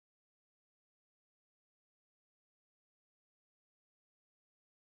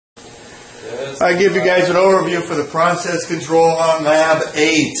I give you guys an overview for the process control on Lab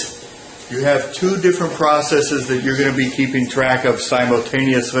 8. You have two different processes that you're going to be keeping track of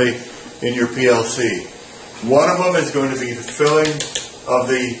simultaneously in your PLC. One of them is going to be the filling of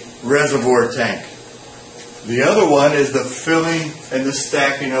the reservoir tank. The other one is the filling and the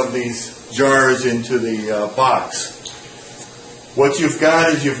stacking of these jars into the box. What you've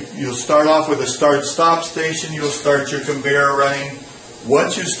got is you'll start off with a start-stop station. You'll start your conveyor running.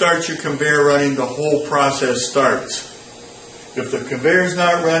 Once you start your conveyor running, the whole process starts. If the conveyor's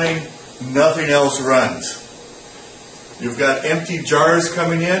not running, nothing else runs. You've got empty jars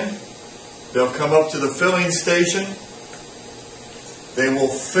coming in. They'll come up to the filling station. They will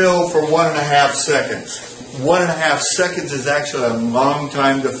fill for 1.5 seconds. 1.5 seconds is actually a long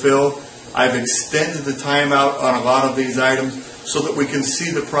time to fill. I've extended the timeout on a lot of these items so that we can see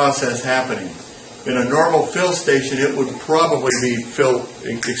the process happening. In a normal fill station, it would probably be filled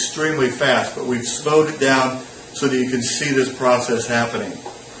extremely fast, but we've slowed it down so that you can see this process happening.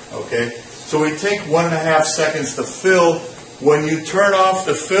 Okay? So we take 1.5 seconds to fill. When you turn off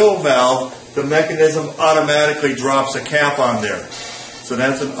the fill valve, the mechanism automatically drops a cap on there. So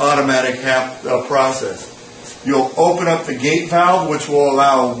that's an automatic process. You'll open up the gate valve, which will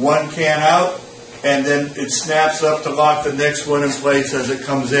allow one can out, and then it snaps up to lock the next one in place as it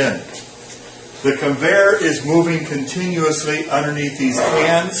comes in. The conveyor is moving continuously underneath these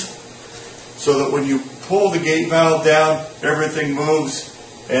cans so that when you pull the gate valve down, everything moves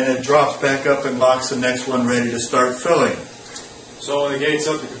and it drops back up and locks the next one ready to start filling. So when the gate's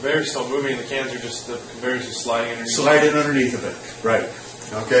up, the conveyor's still moving, and the cans are just, the conveyor's just sliding underneath? Sliding underneath of it, right.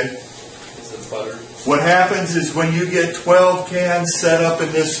 Okay? Is it butter? What happens is when you get 12 cans set up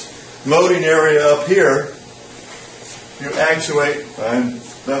in this loading area up here, you actuate, I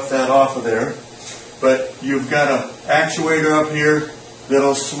left that off of there, but you've got an actuator up here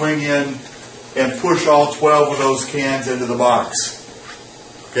that'll swing in and push all 12 of those cans into the box.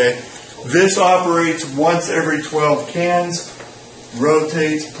 Okay? This operates once every 12 cans,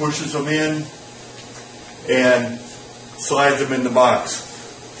 rotates, pushes them in, and slides them in the box.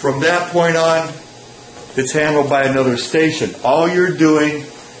 From that point on, it's handled by another station. All you're doing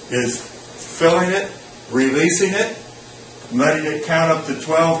is filling it, releasing it, letting it count up to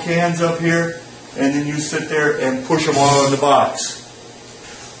 12 cans up here, and then you sit there and push them all in the box.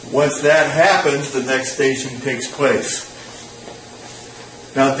 Once that happens, the next station takes place.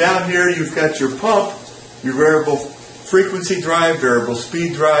 Now down here you've got your pump, your variable frequency drive, variable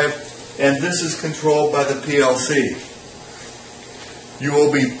speed drive, and this is controlled by the PLC. You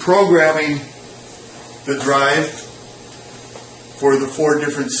will be programming the drive for the 4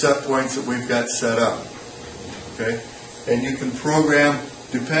 different set points that we've got set up. Okay? And you can program,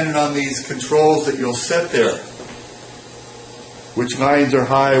 depending on these controls that you'll set there, which lines are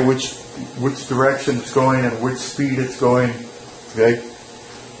high, which direction it's going, and which speed it's going. Okay?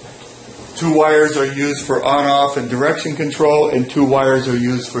 2 wires are used for on-off and direction control, and 2 wires are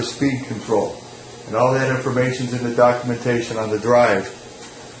used for speed control. And all that information is in the documentation on the drive.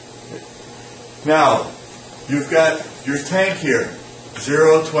 Now, you've got your tank here.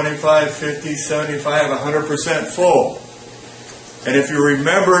 0, 25, 50, 75, 100% full. And if you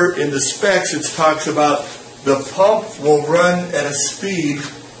remember in the specs, it talks about the pump will run at a speed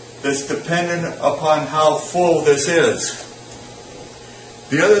that's dependent upon how full this is.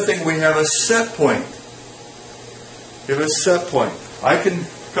 The other thing, we have a set point. We have a set point. I can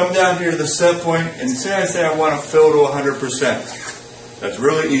come down here to the set point and say I want to fill to 100%. That's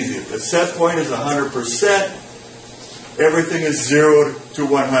really easy. If the set point is 100%, everything is 0 to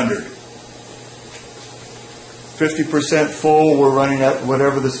 100. 50% full, we're running at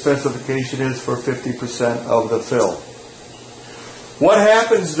whatever the specification is for 50% of the fill. What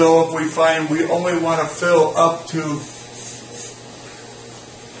happens though if we find we only want to fill up to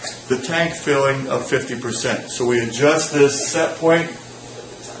the tank filling of 50%? So we adjust this set point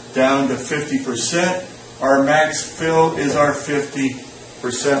down to 50%. Our max fill is our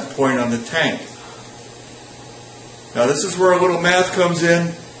 50% point on the tank. Now this is where a little math comes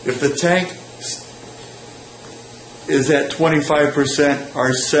in. If the tank is at 25%,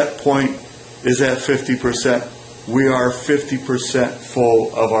 our set point is at 50%. We are 50%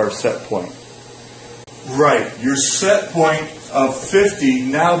 full of our set point. Right, your set point of 50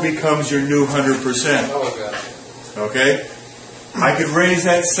 now becomes your new 100%. Okay? I could raise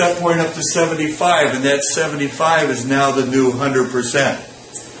that set point up to 75, and that 75 is now the new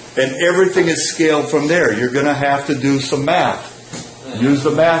 100%. And everything is scaled from there. You're going to have to do some math. Use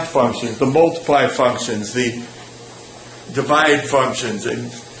the math functions, the multiply functions, the divide functions,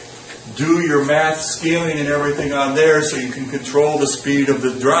 and do your math scaling and everything on there so you can control the speed of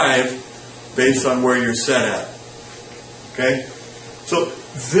the drive based on where you're set at. Okay? So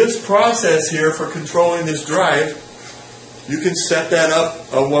this process here for controlling this drive, you can set that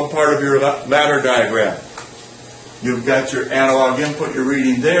up on one part of your ladder diagram. You've got your analog input you're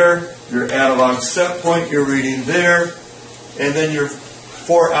reading there, your analog set point you're reading there, and then your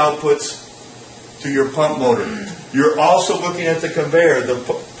 4 outputs to your pump motor. You're also looking at the conveyor.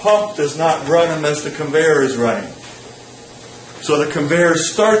 The pump does not run unless the conveyor is running. So the conveyor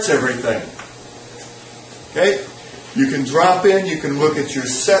starts everything. Okay? You can drop in, you can look at your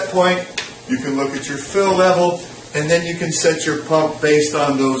set point, you can look at your fill level, and then you can set your pump based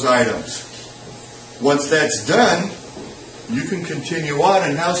on those items. Once that's done, you can continue on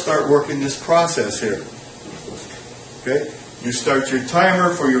and now start working this process here. Okay? You start your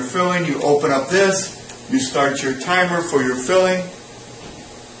timer for your filling, you open up this, you start your timer for your filling.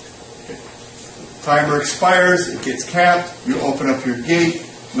 Okay. Timer expires, it gets capped, you open up your gate,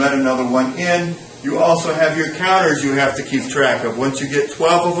 let another one in. You also have your counters you have to keep track of. Once you get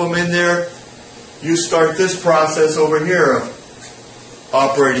 12 of them in there, you start this process over here of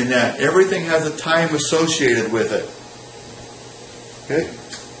operating that. Everything has a time associated with it. Okay?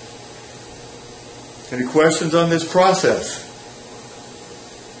 Any questions on this process?